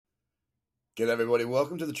Good everybody.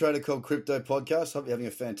 Welcome to the Trader Cobb Crypto Podcast. Hope you're having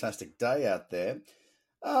a fantastic day out there.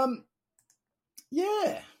 Um,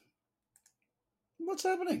 yeah, what's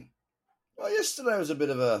happening? Well, yesterday was a bit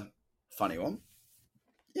of a funny one.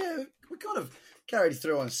 Yeah, we kind of carried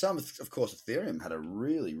through on some. Of course, Ethereum had a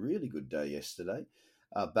really, really good day yesterday,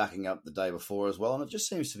 backing up the day before as well, and it just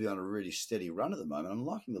seems to be on a really steady run at the moment. I'm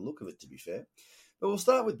liking the look of it, to be fair. But we'll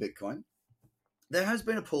start with Bitcoin. There has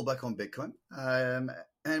been a pullback on Bitcoin, and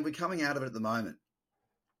we're coming out of it at the moment.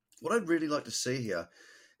 What I'd really like to see here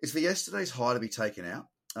is for yesterday's high to be taken out.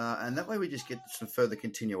 And that way we just get some further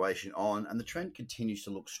continuation on, and the trend continues to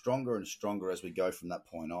look stronger and stronger as we go from that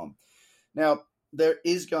point on. Now, there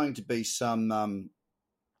is going to be some,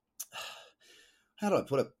 how do I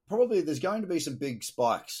put it? Probably there's going to be some big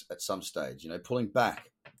spikes at some stage, pulling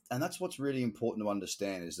back. And that's what's really important to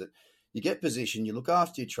understand is that you get position, you look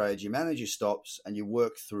after your trades, you manage your stops, and you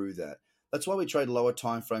work through that. That's why we trade lower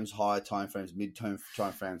timeframes, higher timeframes,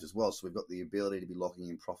 mid-timeframes as well. So we've got the ability to be locking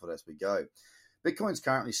in profit as we go. Bitcoin's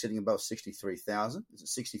currently sitting above 63,000. It's at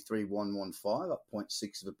 63,115, up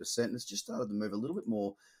 0.6%. And it's just started to move a little bit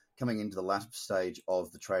more coming into the last stage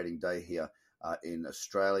of the trading day here in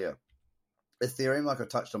Australia. Ethereum, like I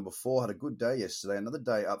touched on before, had a good day yesterday. Another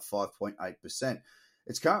day up 5.8%.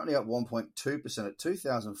 It's currently up 1.2% at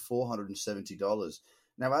 $2,470.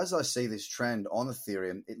 Now, as I see this trend on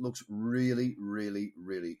Ethereum, it looks really, really,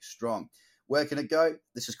 really strong. Where can it go?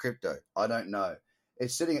 This is crypto. I don't know.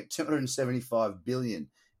 It's sitting at 275 billion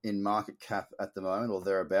in market cap at the moment or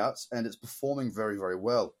thereabouts, and it's performing very, very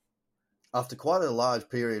well. After quite a large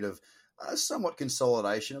period of somewhat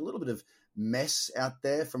consolidation, a little bit of mess out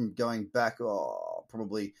there from going back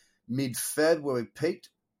probably mid-Feb where we peaked,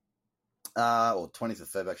 or 20th of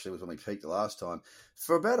Feb actually was when we peaked the last time.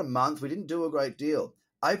 For about a month, we didn't do a great deal.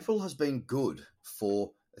 April has been good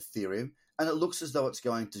for Ethereum, and it looks as though it's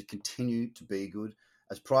going to continue to be good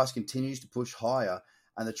as price continues to push higher,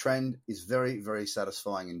 and the trend is very, very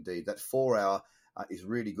satisfying indeed. That 4-hour is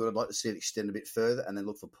really good. I'd like to see it extend a bit further and then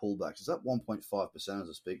look for pullbacks. It's up 1.5% as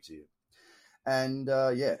I speak to you. And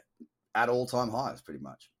at all-time highs pretty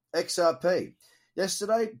much. XRP.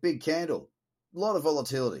 Yesterday, big candle. A lot of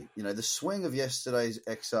volatility. The swing of yesterday's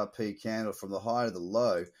XRP candle from the high to the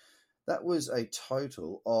low, that was a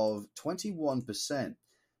total of 21%.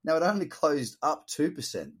 Now, it only closed up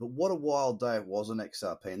 2%, but what a wild day it was on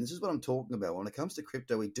XRP. And this is what I'm talking about. When it comes to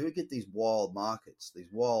crypto, we do get these wild markets, these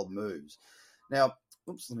wild moves. Now,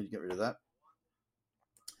 let me get rid of that.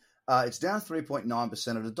 It's down 3.9%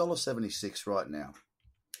 at $1.76 right now.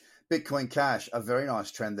 Bitcoin Cash, a very nice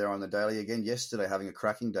trend there on the daily. Again, yesterday having a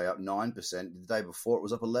cracking day, up 9%. The day before it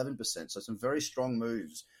was up 11%. So some very strong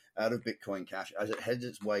moves out of Bitcoin Cash as it heads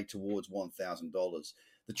its way towards $1,000.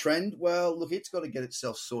 The trend, well, look, it's got to get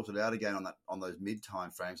itself sorted out again on those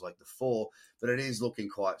mid-time frames like the 4, but it is looking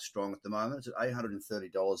quite strong at the moment. It's at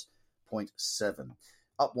 $830.7,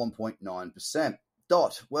 up 1.9%.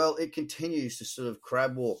 DOT, well, it continues to sort of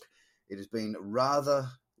crab walk. It has been rather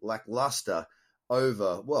lackluster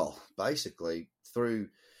over, well, basically through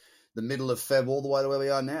the middle of Feb all the way to where we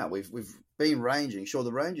are now. We've been ranging. Sure,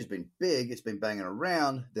 the range has been big. It's been banging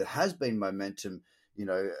around. There has been momentum,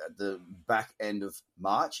 at the back end of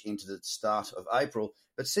March into the start of April.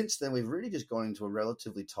 But since then, we've really just gone into a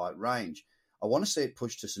relatively tight range. I want to see it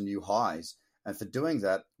push to some new highs. And for doing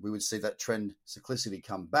that, we would see that trend cyclicity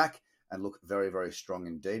come back and look very, very strong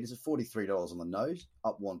indeed. It's at $43 on the nose,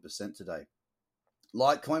 up 1% today.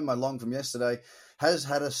 Litecoin, my long from yesterday, has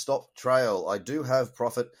had a stop trail. I do have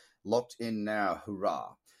profit locked in now.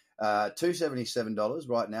 Hurrah. $277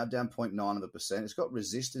 right now, down 0.9%. It's got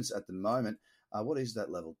resistance at the moment. What is that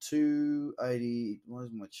level? 280. Why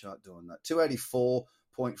is my chart doing that?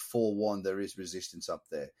 284.41. There is resistance up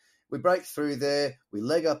there. We break through there. We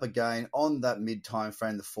leg up again on that mid-time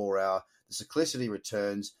frame, the 4-hour. The cyclicity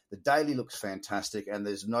returns. The daily looks fantastic, and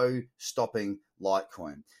there's no stopping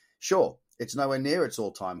Litecoin. Sure, it's nowhere near its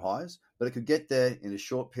all-time highs, but it could get there in a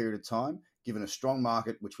short period of time, given a strong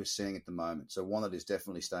market, which we're seeing at the moment. So one that is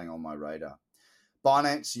definitely staying on my radar.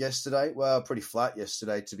 Binance yesterday, well, pretty flat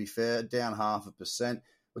yesterday, to be fair, down 0.5%.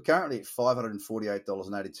 We're currently at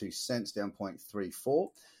 $548.82, down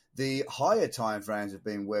 0.34. The higher time frames have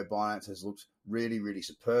been where Binance has looked really, really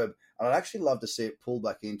superb. And I'd actually love to see it pull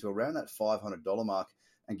back into around that $500 mark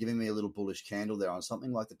and giving me a little bullish candle there on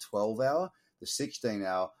something like the 12-hour, the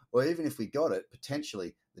 16-hour, or even if we got it,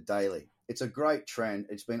 potentially the daily. It's a great trend.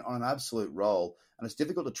 It's been on an absolute roll, and it's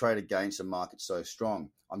difficult to trade against a market so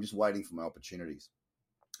strong. I'm just waiting for my opportunities.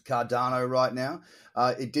 Cardano right now,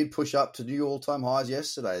 it did push up to new all-time highs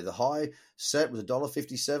yesterday. The high set was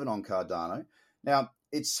 $1.57 on Cardano. Now,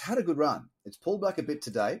 it's had a good run. It's pulled back a bit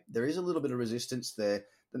today. There is a little bit of resistance there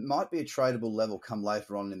that might be a tradable level come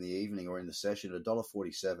later on in the evening or in the session at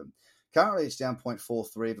 $1.47. Currently, it's down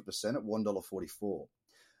 0.43% at $1.44.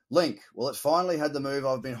 Link, well, it finally had the move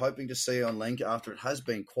I've been hoping to see on Link after it has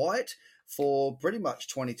been quiet for pretty much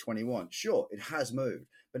 2021. Sure, it has moved,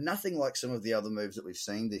 but nothing like some of the other moves that we've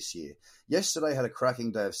seen this year. Yesterday had a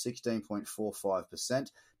cracking day of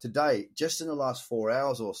 16.45%. Today, just in the last 4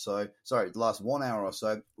 hours or so, the last 1 hour or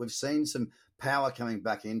so, we've seen some power coming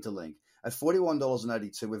back into Link. At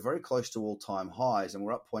 $41.82, we're very close to all-time highs, and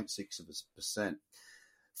we're up 0.6%.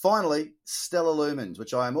 Finally, Stellar Lumens,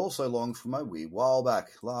 which I am also long from a wee while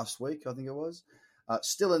back. Last week, I think it was.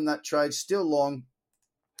 Still in that trade, still long,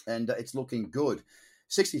 and it's looking good.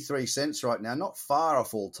 63 cents right now, not far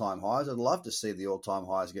off all-time highs. I'd love to see the all-time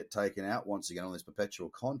highs get taken out once again on this perpetual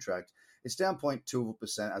contract. It's down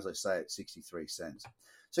 0.2%, as I say, at 63 cents.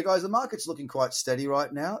 So, guys, the market's looking quite steady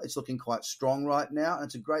right now. It's looking quite strong right now, and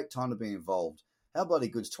it's a great time to be involved. How bloody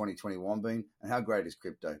good's 2021 been, and how great is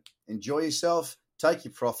crypto? Enjoy yourself. Take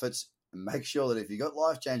your profits and make sure that if you've got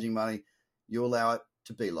life-changing money, you allow it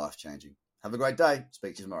to be life-changing. Have a great day.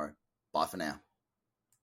 Speak to you tomorrow. Bye for now.